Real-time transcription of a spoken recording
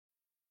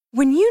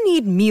When you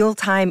need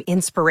mealtime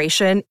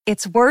inspiration,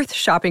 it's worth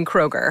shopping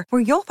Kroger,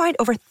 where you'll find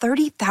over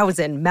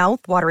 30,000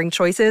 mouth-watering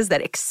choices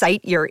that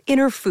excite your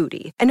inner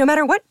foodie. And no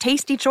matter what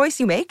tasty choice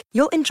you make,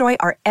 you'll enjoy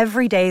our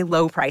everyday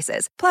low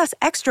prices, plus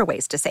extra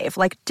ways to save,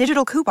 like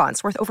digital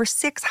coupons worth over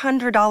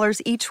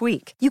 $600 each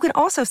week. You can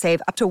also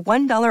save up to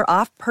 $1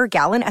 off per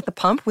gallon at the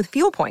pump with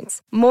fuel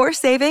points. More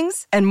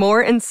savings and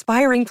more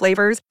inspiring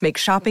flavors make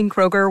shopping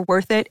Kroger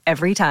worth it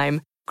every time.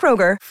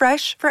 Kroger,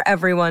 fresh for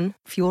everyone.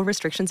 Fuel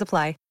restrictions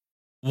apply.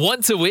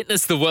 Want to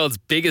witness the world's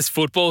biggest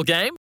football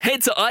game?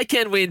 Head to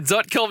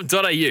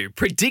iCanWin.com.au,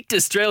 predict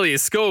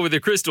Australia's score with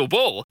a crystal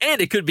ball, and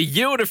it could be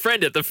you and a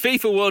friend at the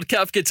FIFA World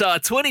Cup Qatar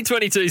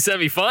 2022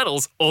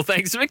 semi-finals, all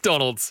thanks to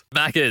McDonald's.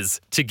 Maccas,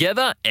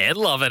 together and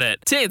loving it.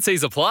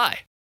 TNCs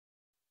apply.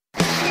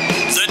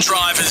 The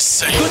driver's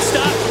seat. Good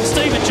start from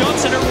Stephen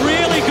Johnson, a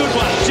really good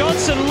one.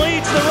 Johnson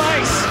leads the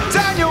race.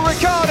 Daniel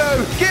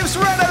Ricciardo gives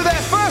Renault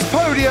their first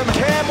podium.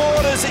 Cam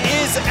Waters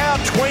is our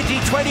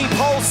 2020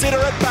 pole sitter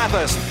at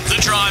Bathurst.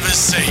 The driver's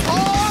seat.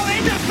 Oh,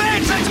 in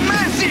defence, that's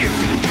massive.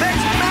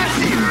 That's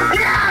massive.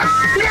 Yes!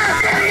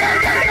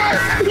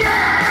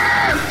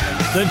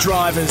 The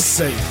driver's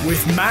seat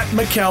with Matt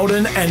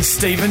McKeldin and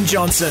Stephen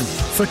Johnson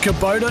for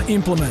Kubota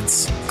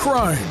Implements.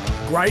 Chrome,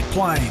 Great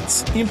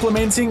Plains,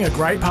 implementing a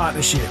great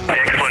partnership.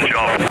 Excellent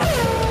job.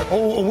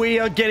 Oh, we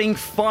are getting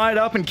fired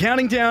up and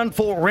counting down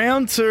for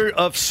round 2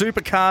 of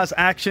Supercars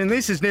action.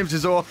 This is Nibs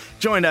Azor,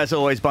 joined as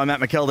always by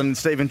Matt McKeldin and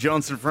Stephen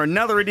Johnson for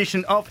another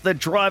edition of The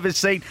Driver's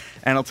Seat.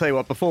 And I'll tell you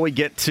what, before we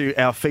get to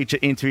our feature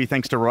interview,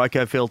 thanks to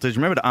Ryco Filters,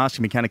 remember to ask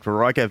your mechanic for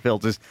Ryco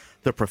Filters,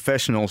 the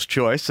professional's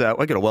choice. We're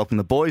going to welcome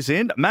the boys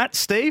in. Matt,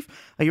 Steve,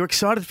 are you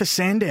excited for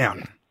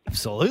Sandown?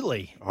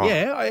 Absolutely. Oh.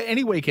 Yeah,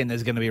 any weekend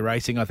there's going to be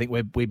racing, I think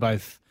we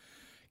both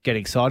get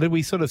excited.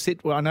 We sort of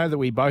I know that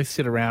we both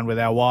sit around with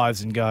our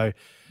wives and go,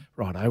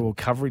 well,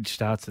 coverage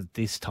starts at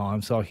this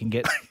time, so I can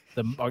get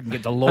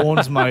the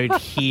lawns mowed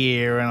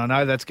here, and I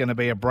know that's going to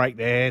be a break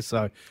there.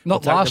 So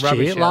not last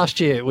year. Last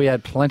year we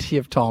had plenty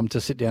of time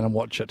to sit down and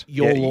watch it.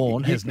 Your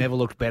lawn has never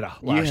looked better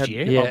last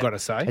year. I've got to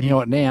say. And you know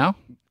what? Now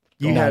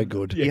You had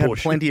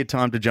plenty of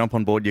time to jump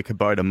on board your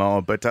Kubota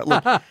mower, but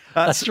look,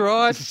 that's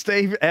right,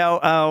 Steve.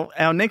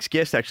 Our next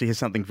guest actually has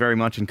something very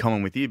much in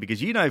common with you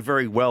because you know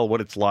very well what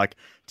it's like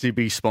to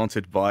be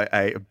sponsored by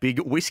a big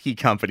whiskey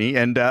company,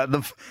 and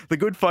the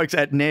good folks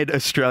at Ned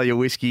Australia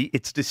Whiskey.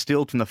 It's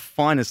distilled from the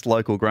finest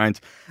local grains.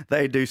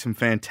 They do some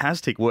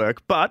fantastic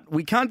work, but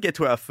we can't get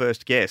to our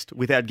first guest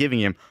without giving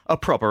him a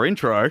proper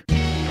intro.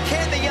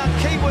 Can the young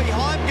Kiwi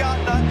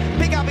Heimgartner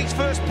pick up his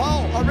first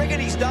pole? I reckon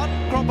he's done,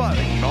 Croppo. I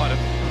think he might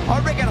have. I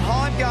reckon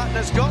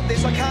Heimgartner's got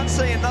this. I can't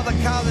see another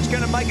car that's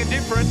going to make a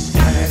difference.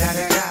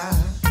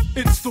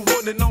 It's the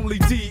one and only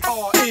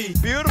DRE.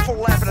 Beautiful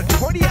lap at a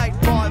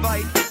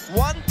 28.58,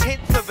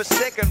 1/10 of a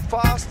second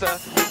faster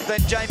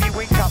than Jamie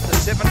Whincup, the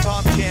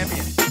 7-time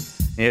champion.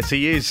 Yes,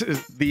 he is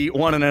the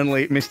one and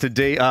only Mr.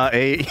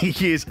 DRE.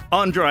 He is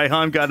André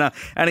Heimgartner,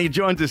 and he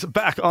joins us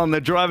back on the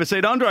driver's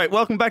seat. André,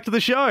 welcome back to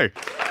the show.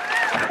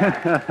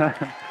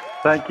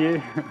 Thank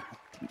you.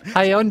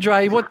 Hey,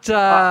 Andre, what?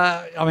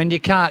 I mean, you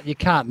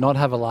can't not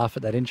have a laugh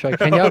at that intro,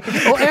 can you?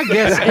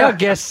 Well, our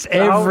guests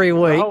every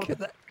week.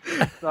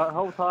 The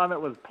whole time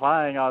it was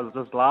playing, I was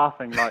just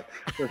laughing like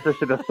it's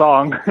just a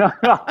song.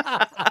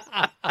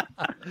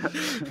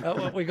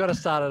 We've got to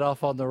start it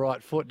off on the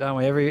right foot, don't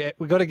we?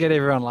 We've got to get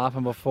everyone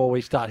laughing before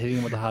we start hitting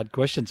them with the hard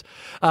questions.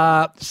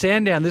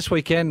 Sandown this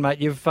weekend, mate.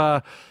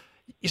 You're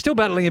still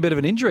battling a bit of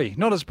an injury.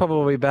 Not as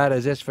probably bad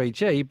as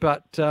SVG,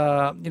 but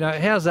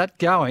how's that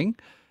going?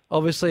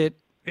 Obviously,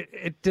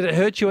 did it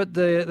hurt you at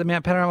the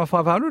Mount Panorama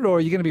 500, or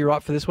are you going to be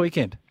right for this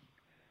weekend?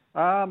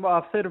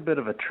 I've seen a bit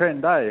of a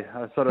trend, I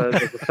sort of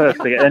was the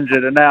first to get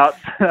injured, and now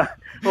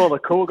all the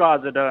cool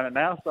guys are doing it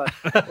now. So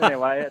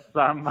anyway,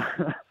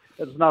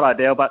 it's not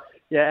ideal, but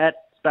yeah, at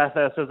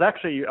Bathurst it was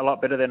actually a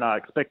lot better than I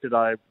expected.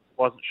 I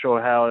wasn't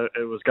sure how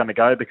it was going to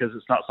go because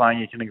it's not something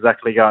you can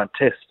exactly go and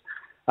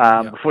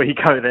test before you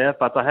go there.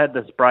 But I had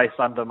this brace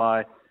under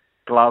my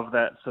glove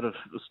that sort of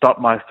stopped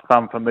my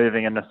thumb from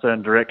moving in a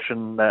certain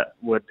direction that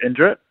would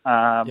injure it.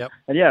 And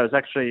yeah, it was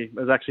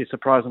actually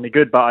surprisingly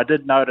good. But I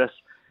did notice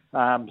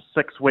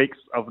 6 weeks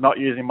of not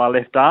using my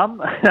left arm.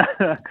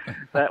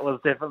 That was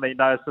definitely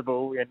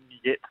noticeable when you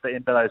get to the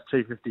end of those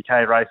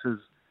 250k races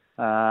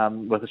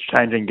with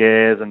changing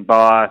gears and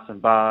bias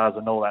and bars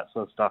and all that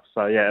sort of stuff.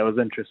 So yeah, it was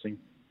interesting.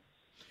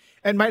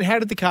 And mate, how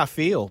did the car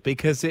feel?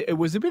 Because it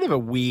was a bit of a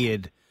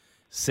weird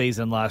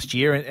season last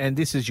year, and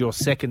this is your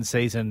second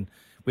season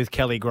with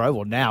Kelly Grove,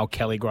 or now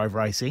Kelly Grove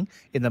Racing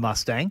in the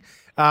Mustang.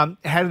 How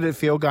did it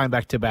feel going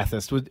back to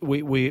Bathurst? Was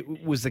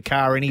the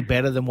car any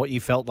better than what you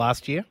felt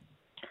last year?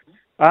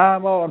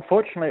 Well,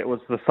 unfortunately, it was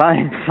the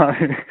same, so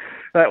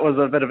that was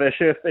a bit of an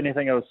issue. If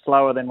anything, it was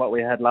slower than what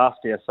we had last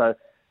year. So,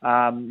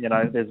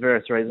 there's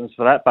various reasons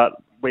for that, but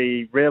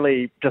we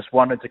really just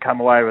wanted to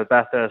come away with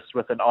Bathurst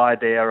with an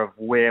idea of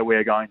where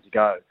we're going to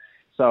go.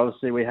 So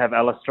obviously we have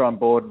Alistair on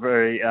board,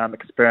 very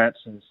experienced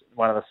and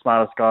one of the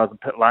smartest guys in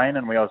pit lane,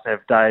 and we also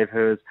have Dave,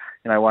 who is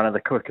one of the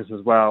quickest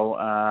as well,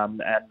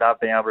 and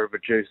being able to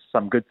produce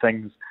some good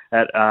things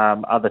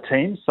other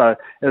teams. So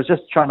it was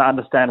just trying to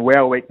understand where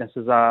our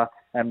weaknesses are,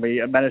 and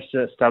we managed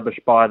to establish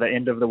by the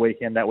end of the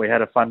weekend that we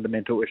had a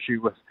fundamental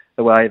issue with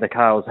the way the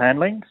car was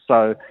handling.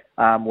 So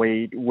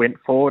we went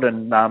forward,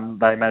 and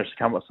they managed to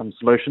come up with some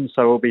solutions.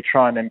 So we'll be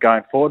trying them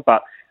going forward.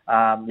 But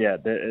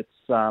it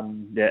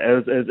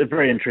was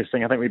very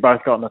interesting. I think we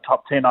both got in the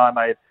top 10. I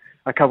made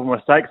a couple of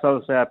mistakes.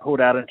 Obviously, I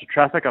pulled out into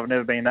traffic. I've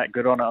never been that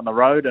good on it on the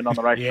road and on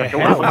the racetrack.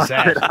 How was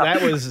that?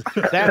 that was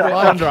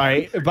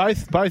Andre.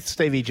 Both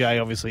Stevie J.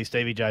 Obviously,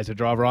 Stevie J's a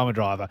driver. I'm a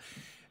driver.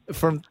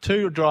 From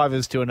two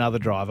drivers to another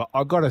driver,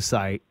 I've got to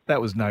say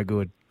that was no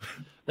good.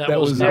 That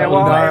was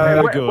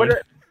no good.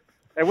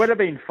 It would have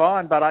been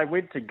fine, but I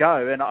went to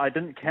go, and I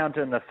didn't count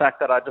in the fact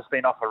that I'd just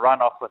been off a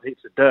run-off with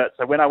heaps of dirt.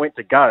 So when I went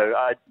to go,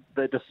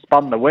 they just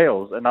spun the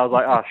wheels, and I was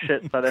like, oh,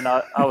 shit. So then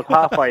I was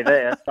halfway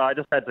there, so I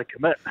just had to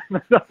commit.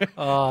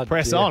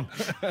 Press on.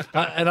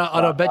 And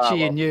I bet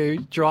you knew,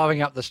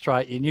 driving up the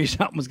straight, you knew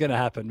something was going to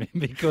happen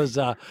because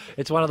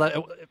it's one of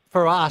the,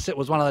 for us, it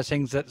was one of those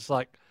things that's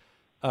like,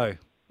 oh,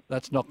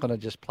 that's not going to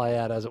just play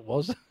out as it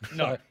was.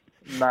 No.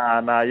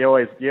 No. You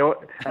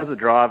as a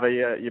driver,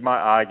 you might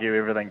argue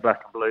everything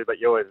black and blue, but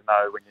you always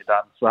know when you're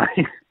done. So.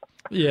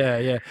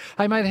 Yeah.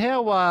 Hey, mate,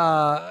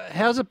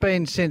 how's it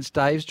been since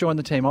Dave's joined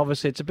the team?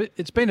 Obviously,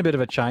 it's been a bit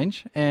of a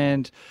change,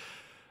 and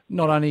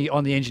not only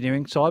on the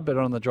engineering side, but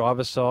on the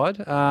driver's side.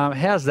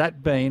 How's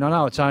that been? I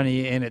know it's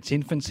only in its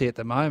infancy at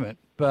the moment,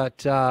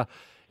 but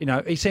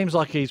he seems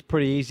like he's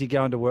pretty easy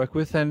going to work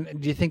with.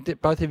 And do you think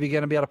that both of you are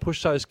going to be able to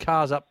push those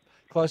cars up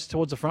closer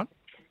towards the front?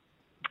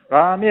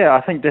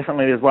 I think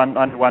definitely there's one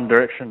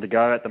direction to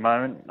go at the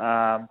moment.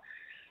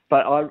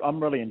 But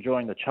I'm really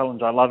enjoying the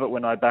challenge. I love it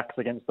when I back's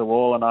against the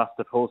wall and I have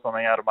to pull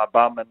something out of my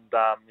bum and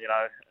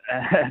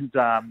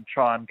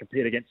try and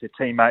compete against your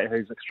teammate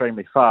who's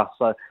extremely fast.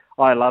 So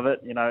I love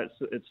it.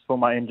 It's for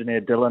my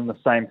engineer Dylan, the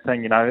same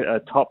thing. A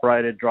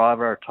top-rated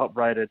driver, a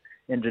top-rated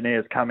engineer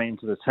is coming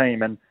into the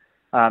team, and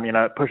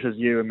it pushes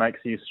you and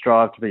makes you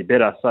strive to be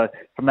better. So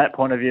from that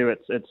point of view,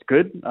 it's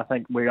good. I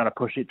think we're going to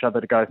push each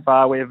other to go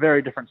far. We have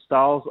very different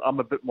styles. I'm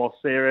a bit more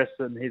serious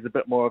and he's a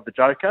bit more of the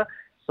joker.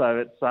 So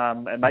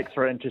it makes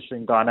for an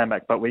interesting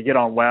dynamic, but we get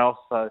on well.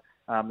 So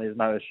there's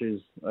no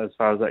issues as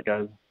far as that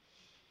goes.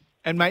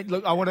 And mate,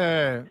 look, I want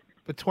to,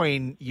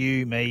 between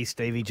you, me,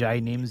 Stevie J,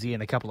 Nimsy,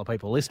 and a couple of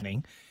people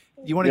listening,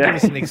 you want to give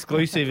us an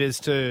exclusive as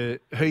to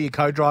who your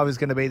co-driver is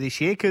going to be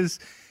this year? Because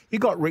you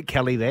got Rick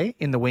Kelly there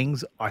in the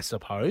wings, I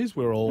suppose.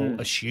 We're all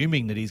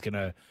assuming that he's going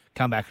to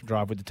come back and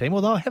drive with the team,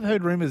 although I have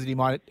heard rumours that he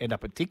might end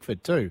up at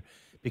Tickford too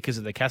because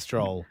of the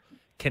Castrol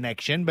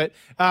connection. But,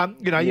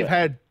 you've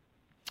had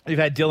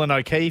Dylan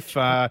O'Keefe,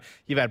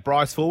 you've had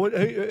Bryce Forward.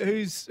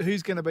 Who's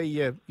going to be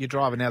your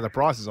driver now that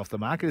Bryce is off the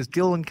market? Is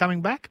Dylan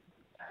coming back?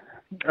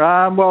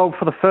 Well,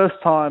 for the first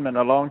time in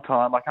a long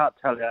time, I can't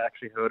tell you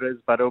actually who it is,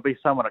 but it'll be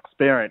someone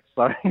experienced.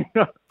 So...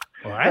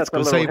 Well, that's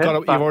good. So you've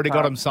already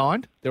got them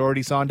signed? They're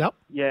already signed up?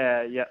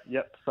 Yeah.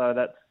 So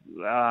that's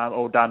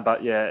all done.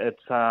 But yeah,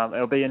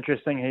 it'll be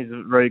interesting. He's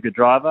a very good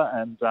driver,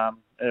 and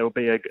it'll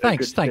be a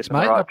thanks, good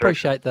mate. I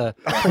appreciate the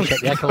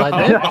accolade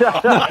there.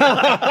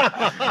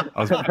 I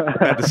was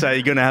about to say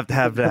you're going to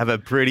have a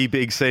pretty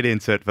big seat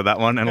insert for that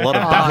one, and a lot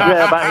of.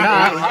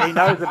 But he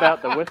knows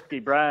about the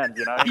whiskey brand,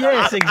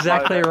 Yes,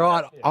 exactly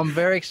right. I'm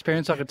very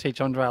experienced. I could teach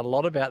Andre a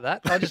lot about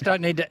that. I just don't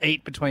need to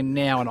eat between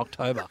now and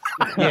October.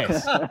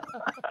 Yes.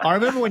 I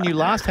remember when you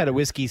last had a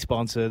whiskey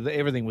sponsor,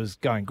 everything was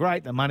going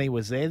great. The money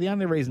was there. The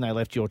only reason they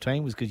left your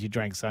team was because you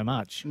drank so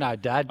much. No,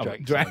 Dad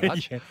drank so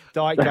much. Yeah.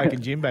 Diet Coke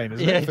and Jim Beam,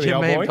 isn't it? Jim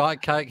Beam,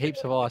 Diet Coke,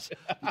 heaps of ice.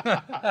 What's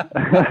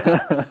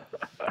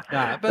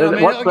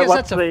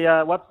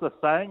the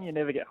saying? You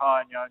never get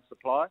high on your own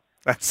supply.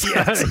 That's I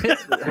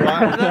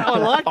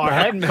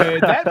hadn't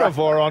heard that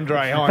before,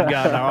 André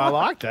Heimgartner. I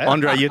like that.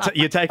 Andre,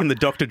 you're taking the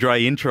Dr.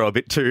 Dre intro a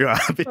bit too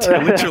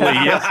literally.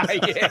 Yeah.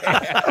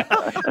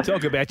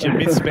 Talk about your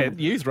misspent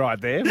youth right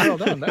there. Well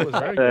done. That was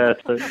very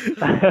good.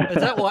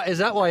 Is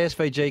that why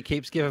SVG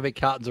keeps giving me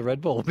cartons of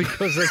Red Bull?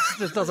 Because it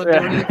just doesn't do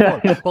anything for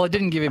him. Well, it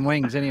didn't give him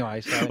wings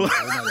anyway. So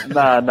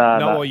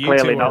no.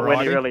 Clearly not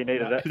when he really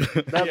needed it.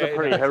 That was a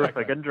pretty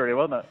horrific injury,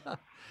 wasn't it?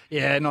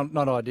 Yeah,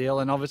 not ideal.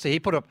 And obviously,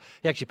 he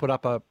actually put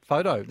up a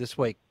photo this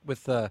week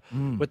with the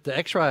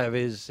X-ray of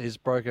his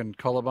broken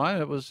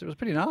collarbone. It was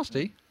pretty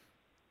nasty.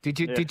 Did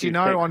you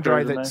know,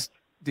 Andre,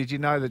 did you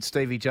know that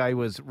Stevie J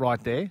was right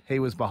there? He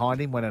was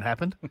behind him when it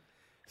happened.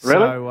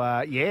 Really?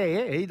 So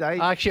yeah.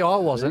 Actually, I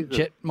wasn't.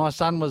 Jet, my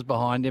son was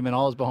behind him, and I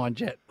was behind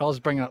Jet. I was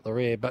bringing up the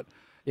rear, but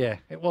yeah,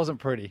 it wasn't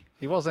pretty.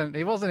 He wasn't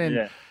in.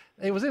 Yeah.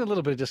 He was in a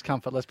little bit of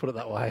discomfort, let's put it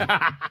that way.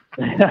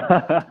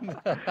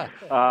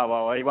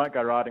 Well, he won't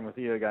go riding with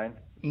you again.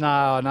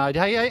 No.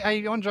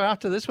 Hey, Andre,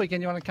 after this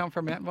weekend, you want to come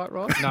for a mountain bike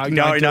ride?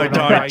 No,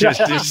 don't.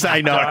 Just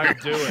say no.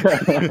 Don't do it.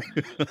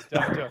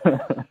 Don't do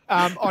it.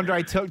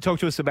 Andre, talk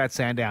to us about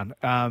Sandown.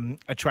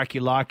 A track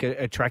you like,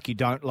 a track you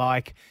don't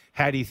like.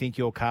 How do you think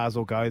your cars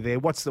will go there?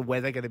 What's the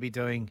weather going to be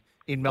doing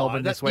in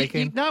Melbourne this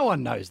weekend? No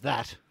one knows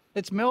that.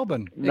 It's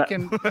Melbourne. We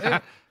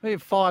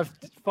have five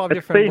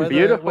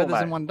different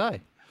weathers in one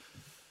day.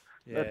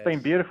 It's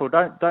been beautiful.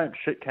 Don't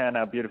shit can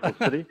our beautiful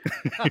city.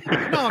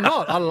 No, I'm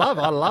not. I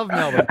love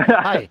Melbourne.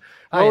 Hey,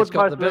 it's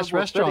got the best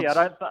restaurants.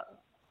 City.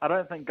 I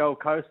don't think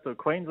Gold Coast or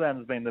Queensland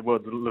has been the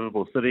world's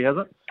livable city, has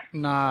it?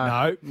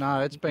 No,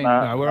 it's been.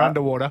 No, we're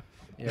underwater.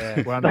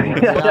 Yeah, we're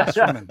underwater. We are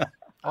swimming.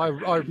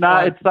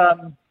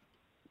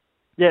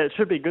 It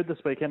should be good this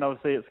weekend.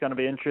 Obviously, it's going to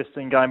be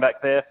interesting going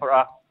back there for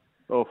us,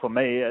 or for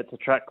me. It's a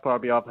track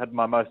probably I've had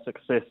my most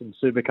success in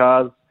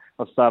supercars.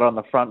 I've started on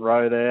the front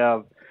row there.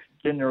 I've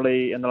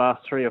generally, in the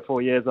last 3 or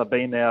 4 years I've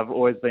been there, I've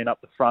always been up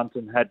the front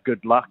and had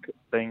good luck,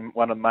 being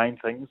one of the main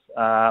things.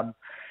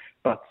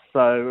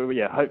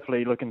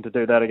 Hopefully looking to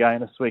do that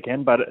again this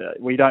weekend. But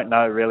we don't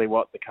know really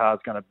what the car's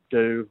going to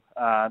do,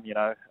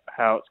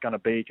 how it's going to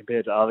be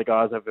compared to other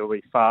guys, if it'll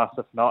be fast,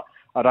 if not.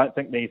 I don't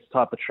think these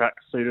type of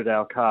tracks suited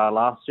our car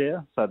last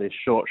year, so they're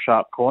short,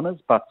 sharp corners,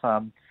 but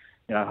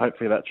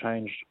hopefully that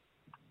changed.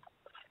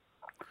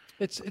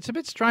 It's a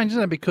bit strange,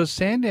 isn't it? Because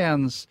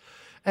Sandowns,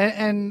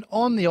 and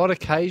on the odd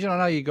occasion, I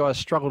know you guys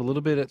struggled a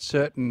little bit at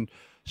certain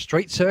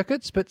street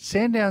circuits, but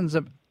Sandowns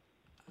are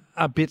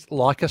a bit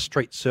like a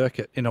street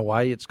circuit in a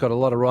way. It's got a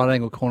lot of right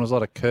angle corners, a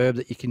lot of curb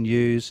that you can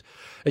use.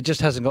 It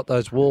just hasn't got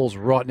those walls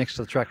right next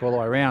to the track all the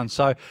way around.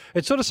 So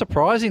it's sort of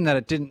surprising that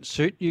it didn't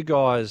suit you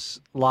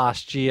guys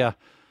last year,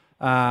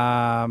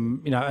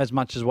 as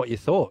much as what you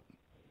thought.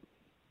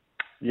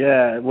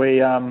 Yeah,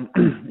 we,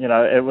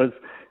 it was,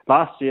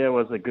 last year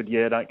was a good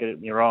year, don't get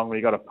me wrong.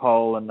 We got a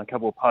pole and a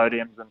couple of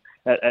podiums, and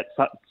at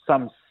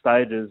some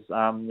stages,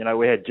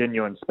 we had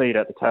genuine speed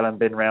at the tail end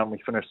bin round.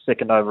 We finished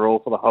second overall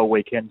for the whole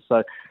weekend,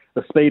 so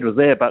the speed was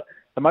there. But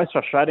the most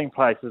frustrating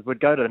places would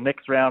go to the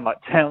next round, like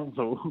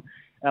Townsville,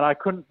 and I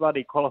couldn't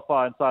bloody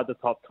qualify inside the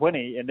top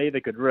 20, and neither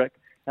could Rick.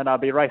 And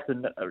I'd be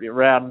racing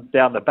around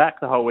down the back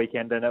the whole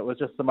weekend, and it was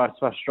just the most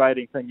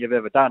frustrating thing you've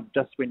ever done,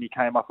 just when you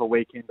came off a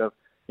weekend of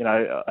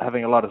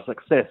having a lot of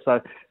success.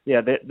 So,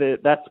 yeah,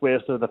 that's where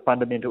sort of the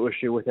fundamental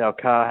issue with our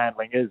car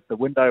handling is. The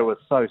window was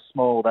so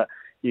small that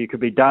you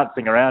could be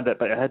dancing around it,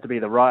 but it had to be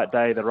the right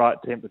day, the right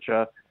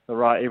temperature, the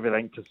right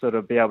everything to sort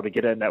of be able to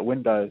get in that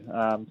window,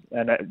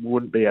 and it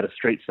wouldn't be at a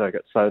street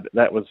circuit. So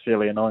that was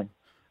fairly annoying.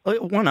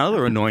 One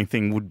other annoying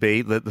thing would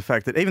be the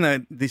fact that even though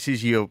this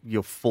is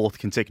your fourth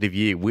consecutive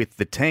year with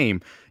the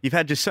team, you've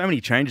had just so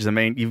many changes. I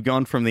mean, you've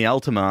gone from the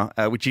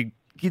Altima, which you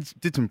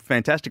did some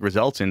fantastic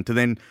results in, to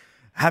then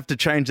have to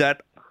change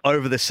that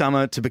over the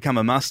summer to become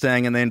a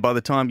Mustang, and then by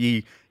the time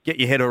you get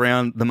your head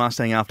around the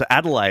Mustang after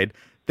Adelaide,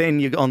 then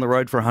you're on the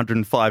road for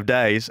 105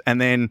 days, and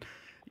then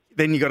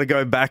you got to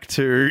go back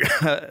to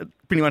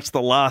pretty much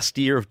the last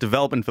year of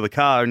development for the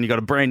car, and you got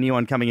a brand new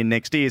one coming in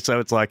next year.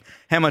 So it's like,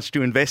 how much do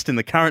you invest in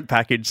the current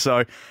package?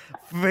 So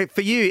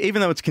for you,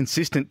 even though it's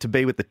consistent to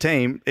be with the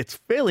team, it's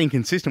fairly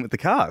inconsistent with the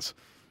cars.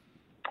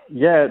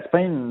 Yeah, it's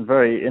been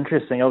very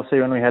interesting. Obviously,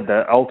 when we had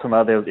the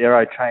Ultima, there was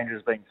aero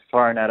changes being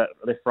thrown at it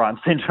left, right, and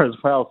centre as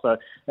well. So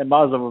it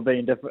might as well have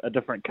been a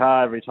different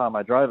car every time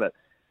I drove it.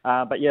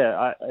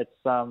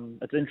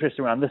 It's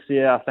interesting one this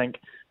year. I think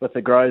with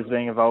the Groves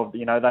being involved,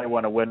 they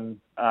want to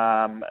win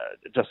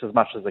just as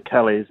much as the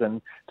Kellys,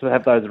 and to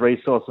have those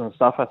resources and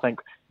stuff, I think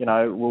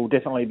we'll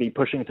definitely be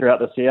pushing throughout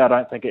this year. I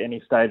don't think at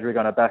any stage we're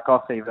going to back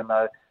off, even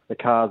though the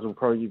cars will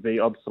probably be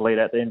obsolete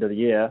at the end of the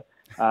year.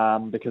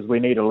 Because we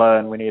need to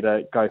learn, we need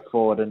to go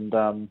forward, and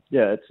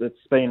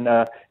it's been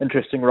an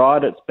interesting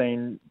ride. It's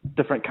been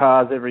different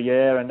cars every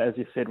year, and as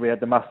you said, we had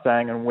the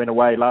Mustang and went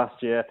away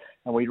last year,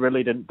 and we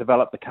really didn't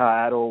develop the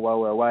car at all while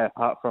we were away,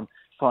 apart from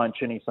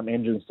fine-tuning some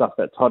engine stuff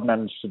that Todd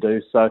managed to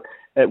do. So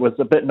it was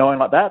a bit annoying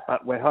like that,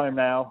 but we're home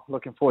now,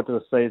 looking forward to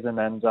the season,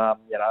 and I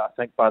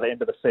think by the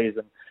end of the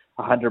season,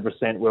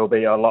 100% we'll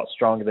be a lot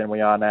stronger than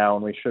we are now,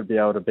 and we should be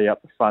able to be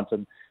up the front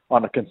and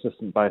on a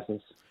consistent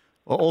basis.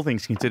 Well, all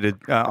things considered,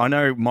 I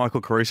know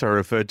Michael Caruso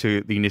referred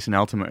to the Nissan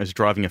Altima as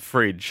driving a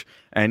fridge,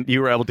 and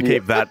you were able to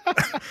keep that.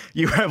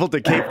 You were able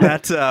to keep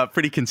that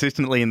pretty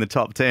consistently in the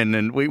top 10,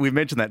 and we've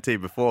mentioned that to you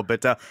before.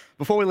 But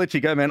before we let you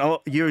go, man,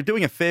 you're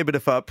doing a fair bit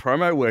of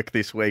promo work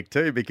this week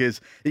too,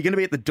 because you're going to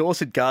be at the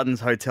Dorset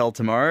Gardens Hotel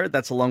tomorrow.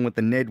 That's along with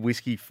the Ned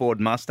Whiskey Ford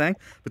Mustang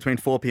between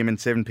 4 p.m. and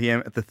 7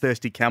 p.m. at the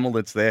Thirsty Camel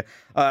that's there.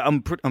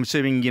 I'm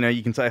assuming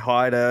you can say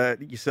hi to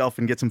yourself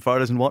and get some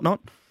photos and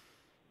whatnot.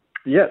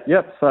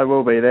 Yep. So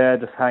we'll be there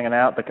just hanging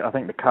out. I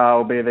think the car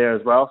will be there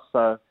as well.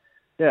 So,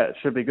 yeah, it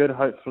should be good.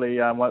 Hopefully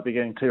won't be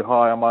getting too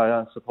high on my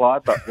own supply,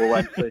 but we'll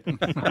wait and see.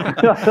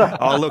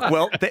 Oh, look,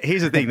 well,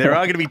 here's the thing. There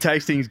are going to be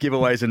tastings,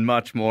 giveaways and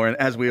much more. And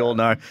as we all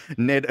know,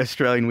 Ned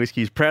Australian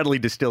Whiskey is proudly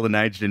distilled and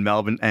aged in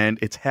Melbourne, and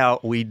it's how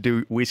we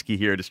do whiskey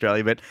here at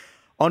Australia. But,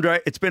 André,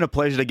 it's been a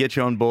pleasure to get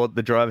you on board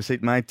the driver's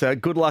seat, mate.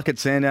 Good luck at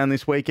Sandown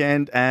this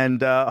weekend,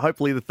 and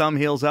hopefully the thumb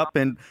heals up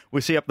and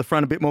we see up the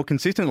front a bit more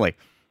consistently.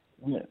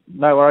 Yeah,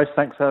 no worries.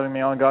 Thanks for having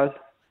me on, guys.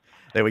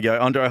 There we go.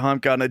 André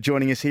Heimgartner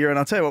joining us here. And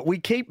I'll tell you what, we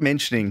keep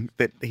mentioning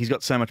that he's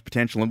got so much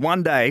potential. And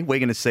one day we're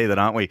going to see that,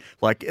 aren't we?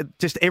 Like,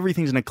 just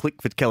everything's in a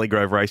click for Kelly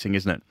Grove Racing,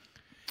 isn't it?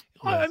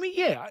 Yeah. I mean,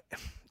 yeah.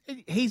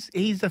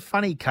 He's a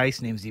funny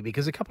case, Nimsy,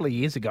 because a couple of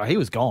years ago he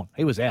was gone.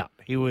 He was out.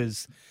 He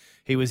was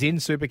in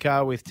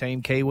Supercar with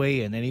Team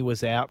Kiwi, and then he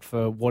was out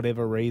for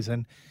whatever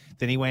reason.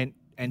 Then he went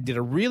and did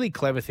a really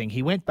clever thing.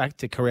 He went back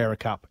to Carrera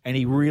Cup and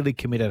he really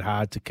committed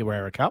hard to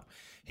Carrera Cup.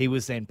 He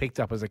was then picked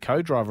up as a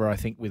co-driver, I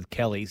think, with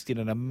Kelly's, did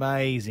an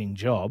amazing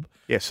job.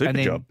 Yeah, super and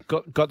then job.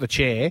 Got the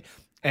chair.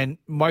 And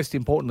most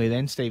importantly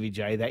then, Stevie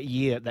J,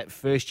 that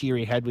first year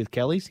he had with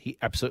Kelly's, he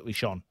absolutely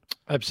shone.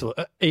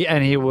 Absolutely.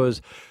 And he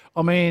was,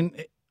 I mean,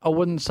 I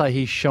wouldn't say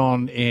he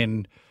shone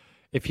in,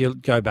 if you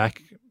go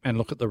back and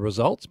look at the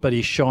results, but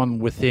he shone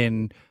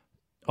within,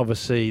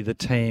 obviously, the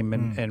team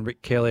and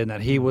Rick Kelly, and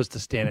that he was the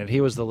standard.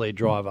 He was the lead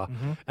driver.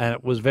 And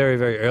it was very,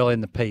 very early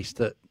in the piece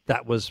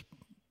that was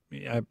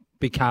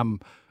become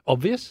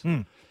obvious.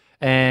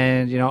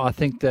 And, I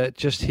think that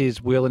just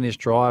his will and his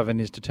drive and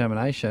his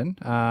determination,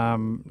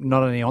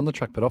 not only on the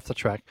track but off the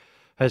track,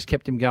 has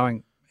kept him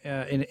going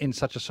in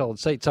such a solid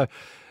seat. So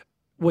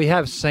we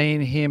have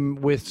seen him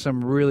with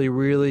some really,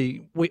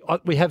 really...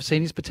 We have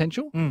seen his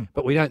potential,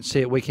 but we don't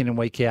see it week in and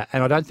week out.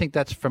 And I don't think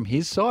that's from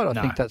his side.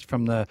 I think that's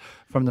from the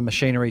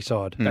machinery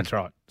side. That's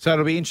right. So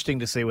it'll be interesting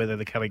to see whether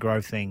the Kelly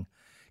Grove thing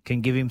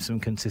can give him some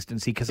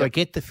consistency, because I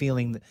get the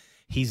feeling that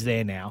he's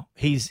there now.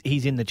 He's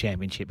in the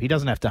championship. He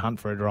doesn't have to hunt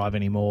for a drive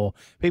anymore.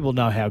 People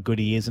know how good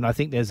he is, and I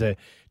think there's a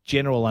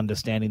general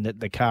understanding that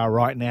the car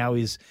right now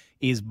is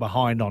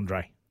behind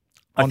Andre.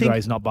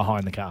 Andre's not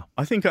behind the car.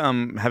 I think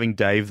having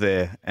Dave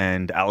there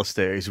and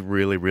Alistair is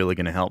really, really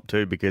going to help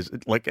too, because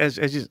like as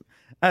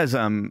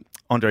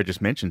Andre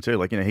just mentioned too,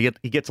 like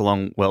he gets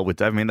along well with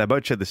Dave. I mean, they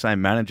both share the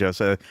same manager,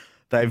 so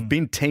they've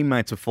been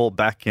teammates before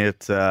back at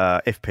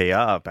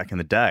FPR back in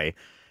the day.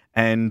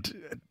 And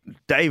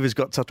Dave has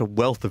got such a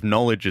wealth of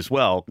knowledge as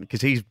well,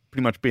 because he's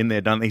pretty much been there,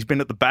 done. He's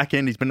been at the back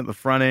end, he's been at the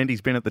front end, he's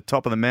been at the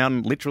top of the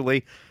mountain,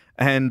 literally,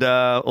 and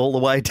all the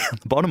way down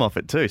the bottom of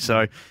it too.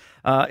 So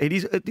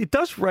it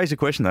does raise a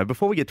question though.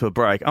 Before we get to a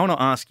break, I want to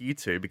ask you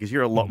two, because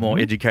you're a lot more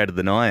educated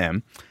than I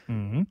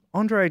am.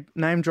 Andre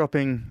name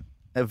dropping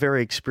a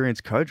very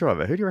experienced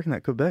co-driver. Who do you reckon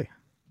that could be?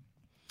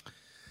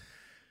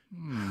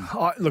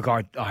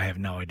 I have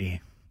no idea.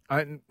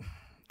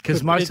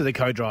 Because most of the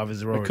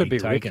co-drivers are already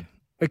taken.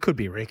 It could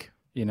be Rick.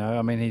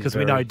 I mean, because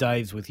we know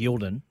Dave's with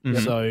Yilden,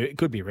 so it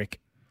could be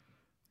Rick.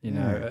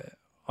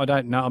 I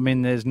don't know. I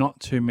mean, there's not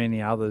too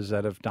many others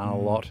that have done a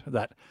lot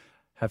that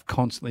have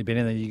constantly been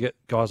in there. You get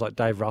guys like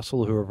Dave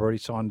Russell who have already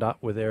signed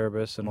up with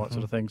Erebus and all that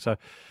sort of thing. So,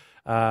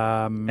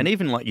 and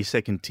even like your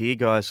second tier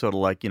guys, sort of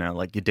like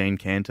like your Dean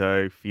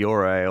Canto,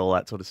 Fiore, all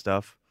that sort of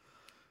stuff,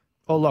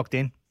 all locked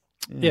in.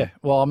 Yeah.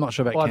 Well, I'm not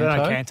sure about Canto. I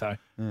don't know Canto.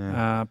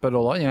 Yeah.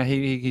 But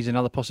he's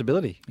another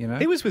possibility.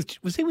 He was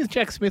he with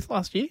Jack Smith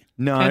last year?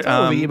 No,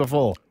 Canto or the year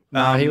before.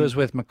 No, he was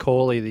with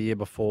Macaulay the year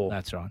before.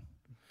 That's right.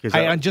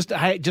 And just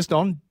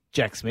on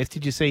Jack Smith,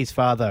 did you see his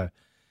father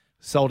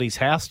sold his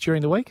house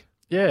during the week?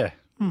 Yeah.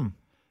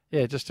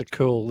 Yeah, just a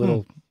cool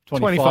little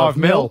 25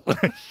 mil.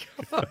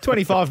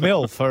 25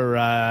 mil for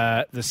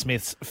the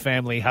Smiths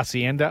family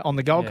hacienda on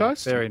the Gold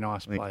Coast. Very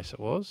nice place it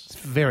was. It's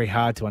very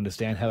hard to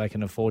understand how they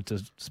can afford to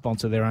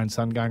sponsor their own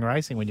son going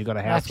racing when you've got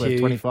a house worth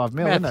 25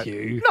 mil.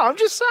 Matthew. No, I'm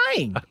just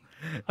saying.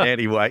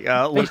 Anyway.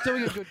 He's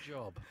doing a good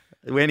job.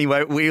 Anyway,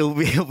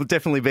 it'll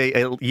definitely be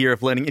a year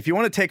of learning. If you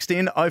want to text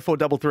in,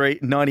 0433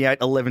 98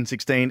 11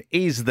 16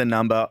 is the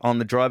number on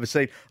the driver's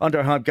seat.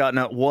 André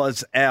Heimgartner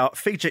was our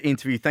feature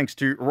interview thanks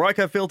to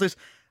Ryco Filters.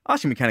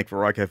 Ask your mechanic for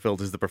Ryco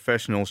Filters, the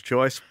professional's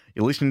choice.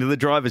 You're listening to the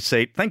driver's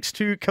seat thanks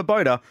to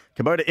Kubota.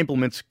 Kubota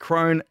implements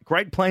Krone,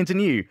 Great Plains and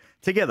you.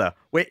 Together,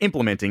 we're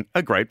implementing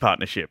a great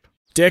partnership.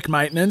 Deck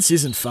maintenance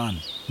isn't fun.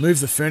 Move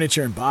the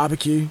furniture and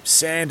barbecue,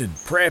 sand and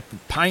prep,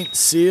 paint,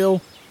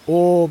 seal,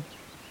 or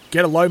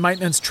get a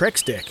low-maintenance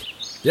Trex deck.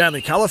 The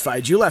only colour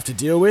fade you'll have to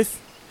deal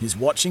with is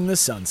watching the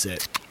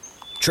sunset.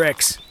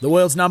 Trex, the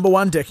world's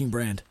 #1 decking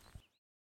brand.